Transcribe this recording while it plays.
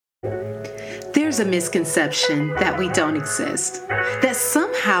There's a misconception that we don't exist, that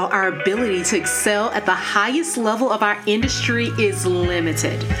somehow our ability to excel at the highest level of our industry is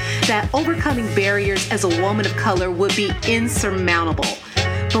limited, that overcoming barriers as a woman of color would be insurmountable.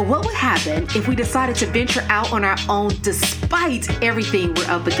 But what would happen if we decided to venture out on our own despite everything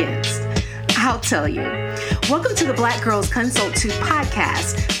we're up against? I'll tell you. Welcome to the Black Girls Consult 2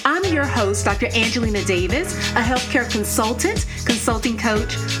 podcast. I'm your host, Dr. Angelina Davis, a healthcare consultant, consulting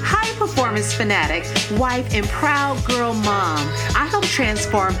coach, high performance fanatic, wife, and proud girl mom. I help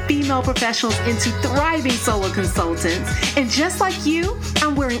transform female professionals into thriving solo consultants. And just like you,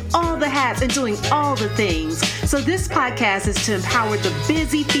 I'm wearing all the hats and doing all the things. So this podcast is to empower the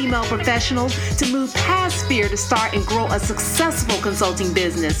busy female professionals to move past fear to start and grow a successful consulting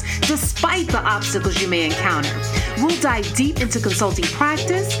business, despite the obstacles you may encounter. We'll dive deep into consulting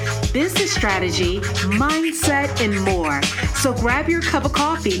practice, business strategy, mindset, and more. So grab your cup of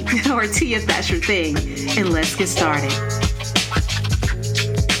coffee or tea if that's your thing, and let's get started.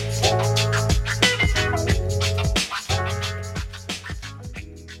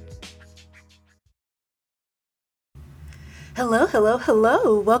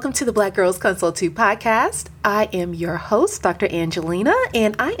 Hello. Welcome to the Black Girls Consult 2 podcast. I am your host, Dr. Angelina,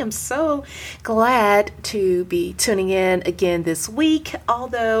 and I am so glad to be tuning in again this week,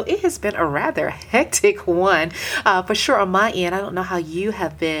 although it has been a rather hectic one for sure on my end. I don't know how you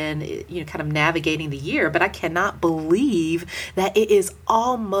have been, kind of navigating the year, but I cannot believe that it is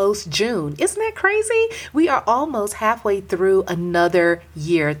almost June. Isn't that crazy? We are almost halfway through another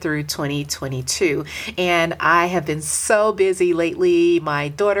year through 2022, and I have been so busy lately. My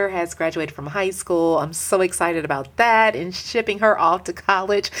daughter has graduated from high school. I'm so excited about that and shipping her off to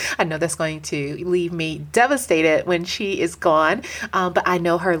college. I know that's going to leave me devastated when she is gone, but I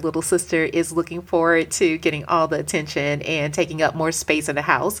know her little sister is looking forward to getting all the attention and taking up more space in the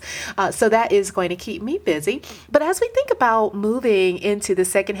house. So that is going to keep me busy. But as we think about moving into the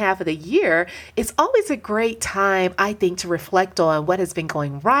second half of the year, it's always a great time, I think, to reflect on what has been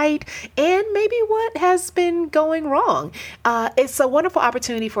going right and maybe what has been going wrong. It's a wonderful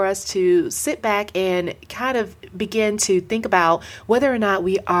opportunity for us to sit back and kind of begin to think about whether or not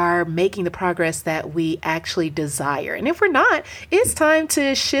we are making the progress that we actually desire. And if we're not, it's time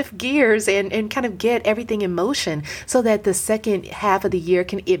to shift gears and kind of get everything in motion so that the second half of the year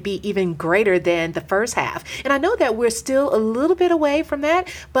can be even greater than the first half. And I know that we're still a little bit away from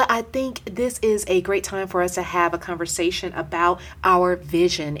that, but I think this is a great time for us to have a conversation about our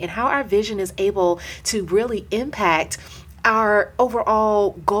vision and how our vision is able to really impact our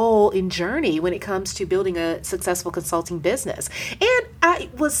overall goal and journey when it comes to building a successful consulting business. And I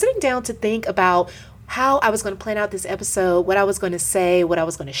was sitting down to think about how I was going to plan out this episode, what I was going to say, what I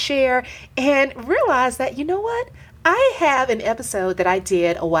was going to share, and realized that, you know what? I have an episode that I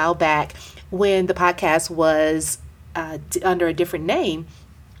did a while back when the podcast was under a different name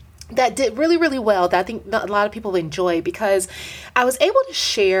that did really, really well, that I think a lot of people enjoy, because I was able to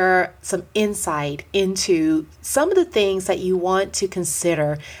share some insight into some of the things that you want to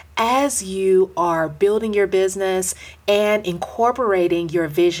consider as you are building your business and incorporating your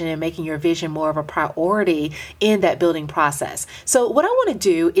vision and making your vision more of a priority in that building process. So what I want to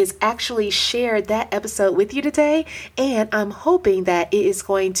do is actually share that episode with you today, and I'm hoping that it is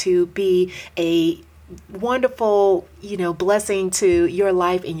going to be a wonderful, blessing to your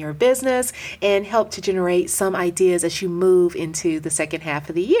life and your business and help to generate some ideas as you move into the second half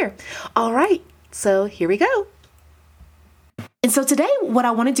of the year. All right, so here we go. And so today, what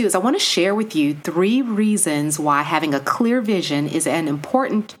I want to do is I want to share with you 3 reasons why having a clear vision is an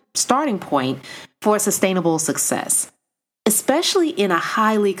important starting point for sustainable success, especially in a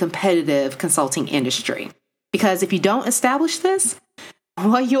highly competitive consulting industry. Because if you don't establish this,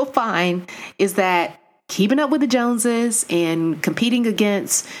 what you'll find is that keeping up with the Joneses and competing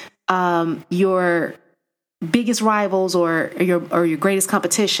against your biggest rivals or your greatest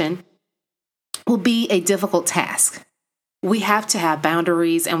competition will be a difficult task. We have to have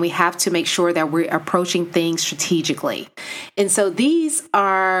boundaries, and we have to make sure that we're approaching things strategically. And so these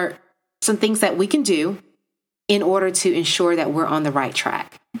are some things that we can do in order to ensure that we're on the right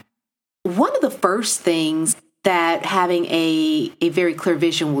track. One of the first things that having a very clear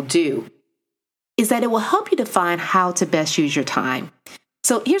vision will do is that it will help you define how to best use your time.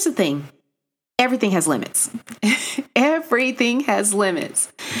 So here's the thing. Everything has limits. Everything has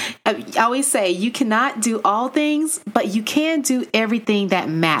limits. I always say you cannot do all things, but you can do everything that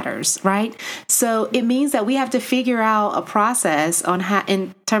matters, right? So it means that we have to figure out a process on how,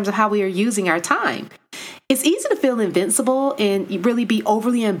 in terms of how we are using our time. It's easy to feel invincible and really be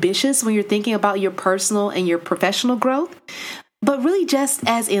overly ambitious when you're thinking about your personal and your professional growth. But really, just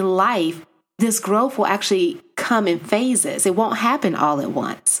as in life, this growth will actually come in phases. It won't happen all at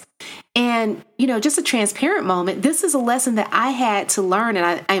once. And, just a transparent moment, this is a lesson that I had to learn,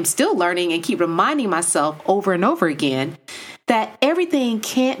 and I am still learning and keep reminding myself over and over again that everything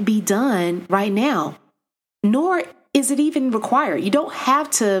can't be done right now, nor is it even required. You don't have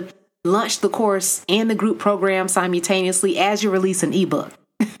to launch the course and the group program simultaneously as you release an ebook.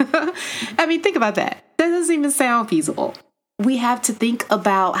 I mean, think about that. That doesn't even sound feasible. We have to think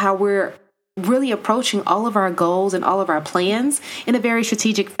about how we're really approaching all of our goals and all of our plans in a very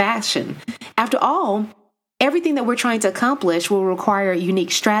strategic fashion. After all, everything that we're trying to accomplish will require a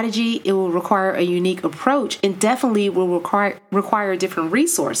unique strategy. It will require a unique approach, and definitely will require different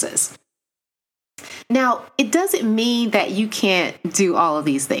resources. Now, it doesn't mean that you can't do all of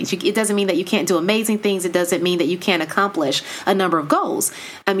these things. It doesn't mean that you can't do amazing things. It doesn't mean that you can't accomplish a number of goals.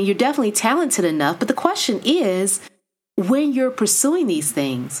 I mean, you're definitely talented enough, but the question is, when you're pursuing these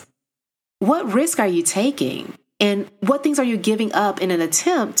things, what risk are you taking? And what things are you giving up in an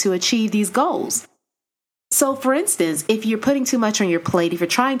attempt to achieve these goals? So, for instance, if you're putting too much on your plate, if you're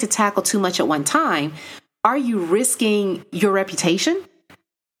trying to tackle too much at one time, are you risking your reputation?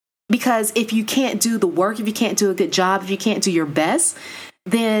 Because if you can't do the work, if you can't do a good job, if you can't do your best,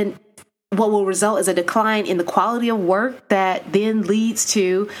 then what will result is a decline in the quality of work that then leads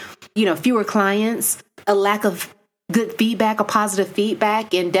to, fewer clients, a lack of good feedback or positive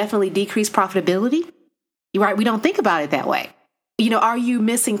feedback, and definitely decreased profitability. Right? We don't think about it that way. Are you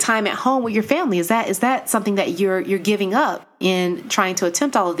missing time at home with your family? Is that something that you're giving up in trying to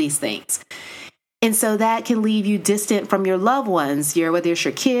attempt all of these things? And so that can leave you distant from your loved ones, whether it's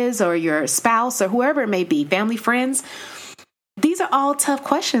your kids or your spouse or whoever it may be, family, friends. These are all tough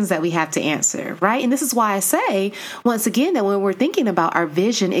questions that we have to answer, right? And this is why I say, once again, that when we're thinking about our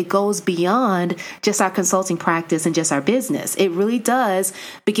vision, it goes beyond just our consulting practice and just our business. It really does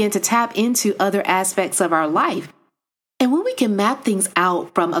begin to tap into other aspects of our life. And when we can map things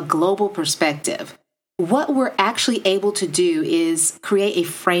out from a global perspective, what we're actually able to do is create a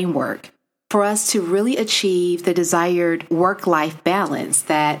framework for us to really achieve the desired work-life balance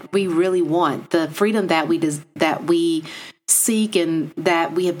that we really want, the freedom that we seek and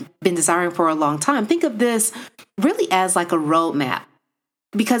that we have been desiring for a long time. Think of this really as like a roadmap,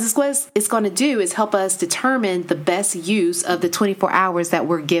 because what it's going to do is help us determine the best use of the 24 hours that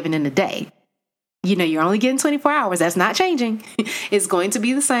we're given in a day. You're only getting 24 hours. That's not changing. It's going to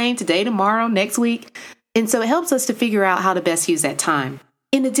be the same today, tomorrow, next week. And so it helps us to figure out how to best use that time.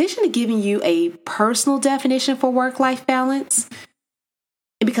 In addition to giving you a personal definition for work-life balance,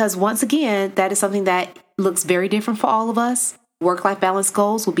 because once again, that is something that looks very different for all of us. Work-life balance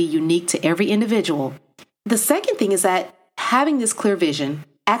goals will be unique to every individual. The second thing is that having this clear vision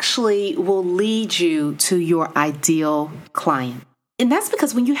actually will lead you to your ideal client. And that's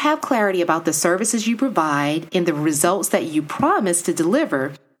because when you have clarity about the services you provide and the results that you promise to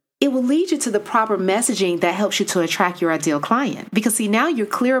deliver, it will lead you to the proper messaging that helps you to attract your ideal client. Because see, now you're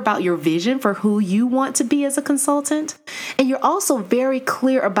clear about your vision for who you want to be as a consultant. And you're also very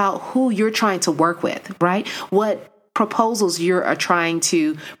clear about who you're trying to work with, right? What proposals you are trying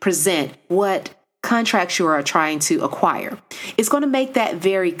to present, what contracts you are trying to acquire. It's going to make that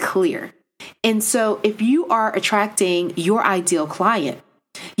very clear. And so if you are attracting your ideal client,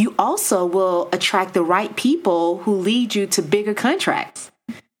 you also will attract the right people who lead you to bigger contracts.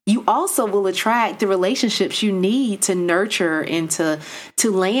 You also will attract the relationships you need to nurture and to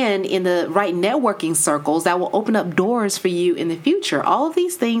land in the right networking circles that will open up doors for you in the future. All of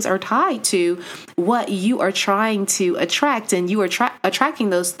these things are tied to what you are trying to attract, and you are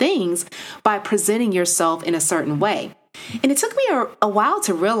attracting those things by presenting yourself in a certain way. And it took me a while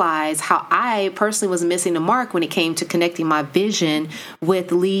to realize how I personally was missing the mark when it came to connecting my vision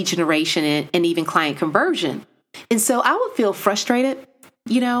with lead generation and even client conversion. And so I would feel frustrated,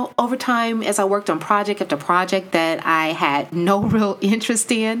 over time as I worked on project after project that I had no real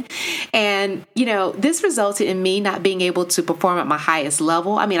interest in. And, this resulted in me not being able to perform at my highest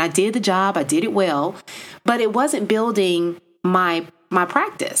level. I mean, I did the job, I did it well, but it wasn't building my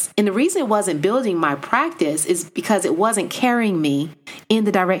practice. And the reason it wasn't building my practice is because it wasn't carrying me in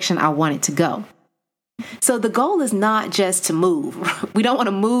the direction I wanted to go. So the goal is not just to move. We don't want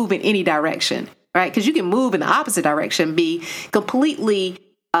to move in any direction, right? Because you can move in the opposite direction, be completely,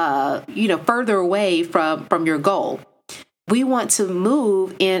 further away from your goal. We want to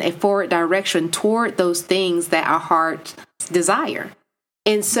move in a forward direction toward those things that our heart desire.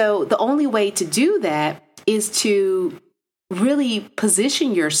 And so the only way to do that is to really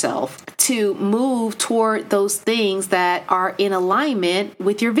position yourself to move toward those things that are in alignment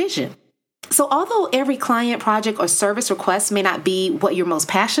with your vision. So although every client, project, or service request may not be what you're most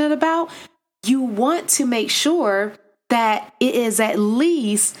passionate about, you want to make sure that it is at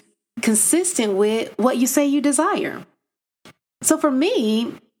least consistent with what you say you desire. So for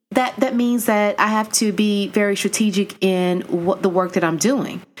me, that means that I have to be very strategic in what the work that I'm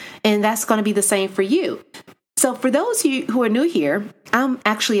doing. And that's going to be the same for you. So for those of you who are new here, I'm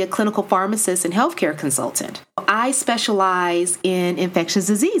actually a clinical pharmacist and healthcare consultant. I specialize in infectious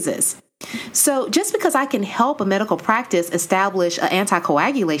diseases. So just because I can help a medical practice establish an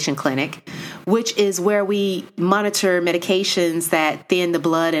anticoagulation clinic, which is where we monitor medications that thin the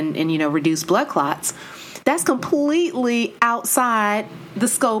blood and reduce blood clots, that's completely outside the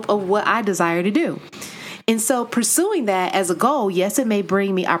scope of what I desire to do. And so pursuing that as a goal, yes, it may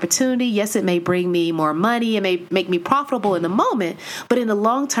bring me opportunity. Yes, it may bring me more money. It may make me profitable in the moment. But in the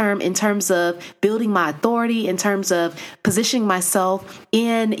long term, in terms of building my authority, in terms of positioning myself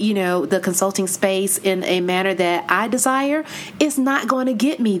in, the consulting space in a manner that I desire, it's not going to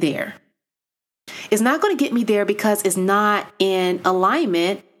get me there. It's not going to get me there because it's not in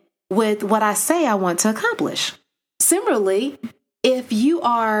alignment with what I say I want to accomplish. Similarly, if you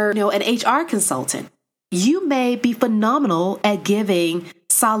are, an HR consultant, you may be phenomenal at giving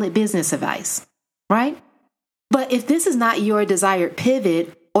solid business advice, right? But if this is not your desired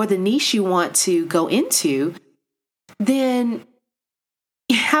pivot or the niche you want to go into, then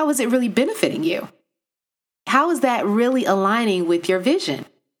how is it really benefiting you? How is that really aligning with your vision?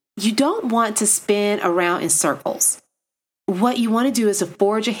 You don't want to spin around in circles. What you want to do is to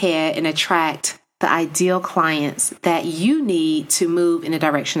forge ahead and attract the ideal clients that you need to move in the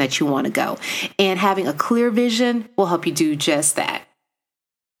direction that you want to go. And having a clear vision will help you do just that.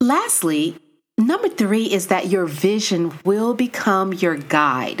 Lastly, number 3 is that your vision will become your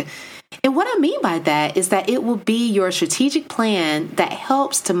guide. And what I mean by that is that it will be your strategic plan that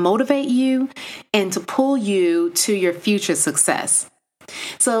helps to motivate you and to pull you to your future success.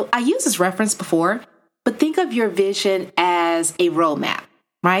 So I used this reference before, but think of your vision as a roadmap,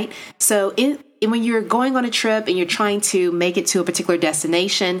 right? So when you're going on a trip and you're trying to make it to a particular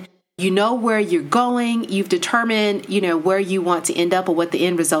destination, you know where you're going, you've determined, where you want to end up or what the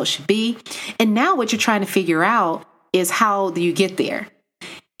end result should be. And now what you're trying to figure out is how do you get there?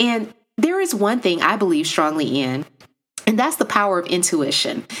 And there is one thing I believe strongly in, and that's the power of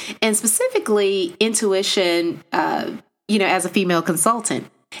intuition. And specifically intuition, as a female consultant.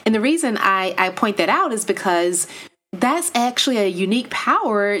 And the reason I point that out is because that's actually a unique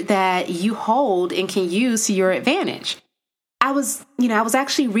power that you hold and can use to your advantage. I was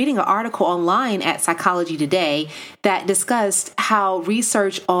actually reading an article online at Psychology Today that discussed how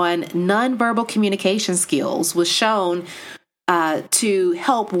research on nonverbal communication skills was shown to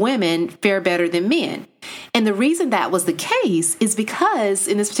help women fare better than men. And the reason that was the case is because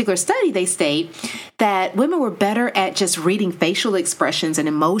in this particular study, they state that women were better at just reading facial expressions and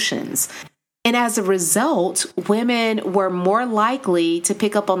emotions. And as a result, women were more likely to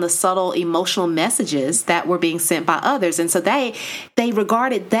pick up on the subtle emotional messages that were being sent by others. And so they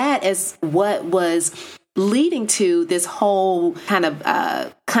regarded that as what was leading to this whole kind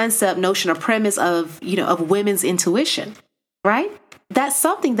of concept, notion, or premise of women's intuition, right? That's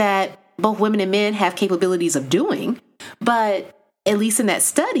something that both women and men have capabilities of doing, but at least in that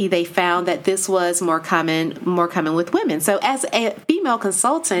study, they found that this was more common with women. So as a female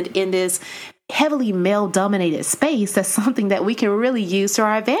consultant in this heavily male-dominated space, that's something that we can really use to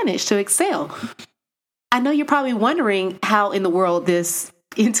our advantage to excel. I know you're probably wondering how in the world this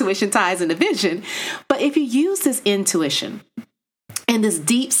intuition ties into vision, but if you use this intuition and this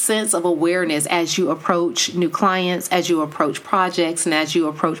deep sense of awareness as you approach new clients, as you approach projects, and as you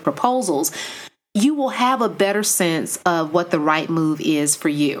approach proposals, you will have a better sense of what the right move is for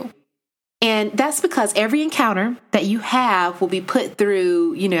you. And that's because every encounter that you have will be put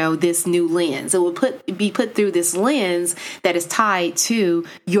through, this new lens. It will be put through this lens that is tied to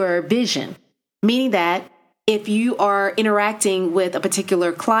your vision, meaning that if you are interacting with a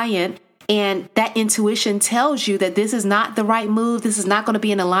particular client and that intuition tells you that this is not the right move, this is not going to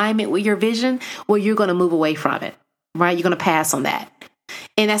be in alignment with your vision, well, you're going to move away from it, right? You're going to pass on that.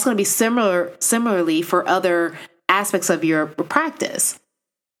 And that's going to be similarly for other aspects of your practice.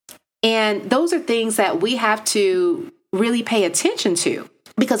 And those are things that we have to really pay attention to,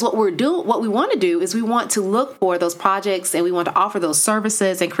 because what we want to do is we want to look for those projects and we want to offer those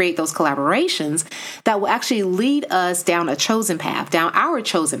services and create those collaborations that will actually lead us down our chosen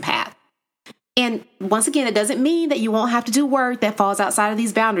path. And once again, it doesn't mean that you won't have to do work that falls outside of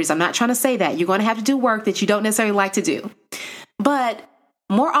these boundaries. I'm not trying to say that. You're going to have to do work that you don't necessarily like to do. But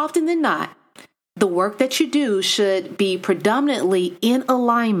more often than not, the work that you do should be predominantly in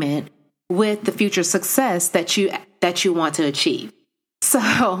alignment with the future success that you want to achieve.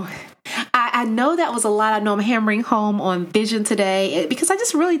 So I know that was a lot. I know I'm hammering home on vision today because I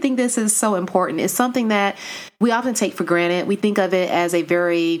just really think this is so important. It's something that we often take for granted. We think of it as a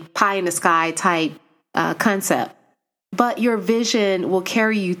very pie in the sky type concept. But your vision will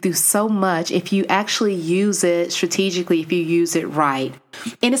carry you through so much if you actually use it strategically, if you use it right.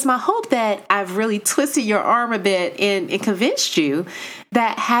 And it's my hope that I've really twisted your arm a bit and convinced you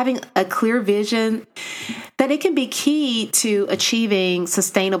that having a clear vision, that it can be key to achieving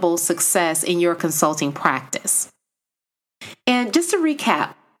sustainable success in your consulting practice. And just to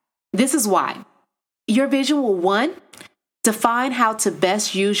recap, this is why. Your vision will, one, define how to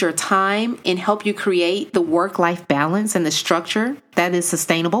best use your time and help you create the work-life balance and the structure that is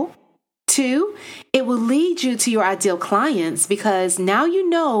sustainable. 2, it will lead you to your ideal clients because now you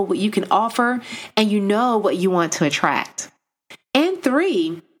know what you can offer and you know what you want to attract. And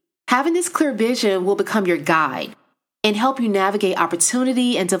 3, having this clear vision will become your guide and help you navigate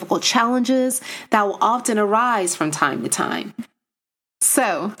opportunity and difficult challenges that will often arise from time to time.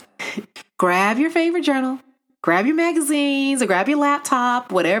 So, grab your favorite journal. Grab your magazines or grab your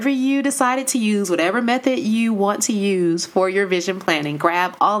laptop, whatever you decided to use, whatever method you want to use for your vision planning,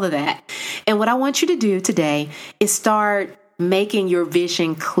 grab all of that. And what I want you to do today is start making your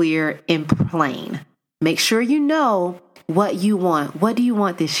vision clear and plain. Make sure you know what you want. What do you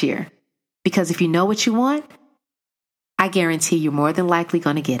want this year? Because if you know what you want, I guarantee you're more than likely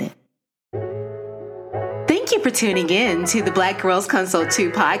going to get it. Thank you for tuning in to the Black Girls Consult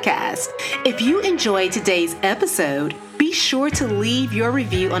 2 podcast. If you enjoyed today's episode, be sure to leave your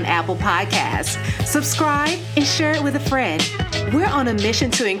review on Apple Podcasts, subscribe, and share it with a friend. We're on a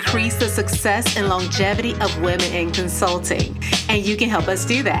mission to increase the success and longevity of women in consulting, and you can help us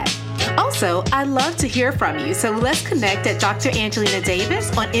do that. Also, I'd love to hear from you, so let's connect at Dr. Angelina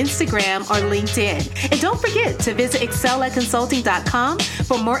Davis on Instagram or LinkedIn. And don't forget to visit excelatconsulting.com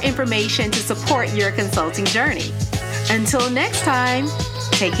for more information to support your consulting journey. Until next time,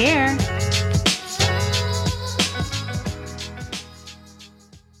 take care.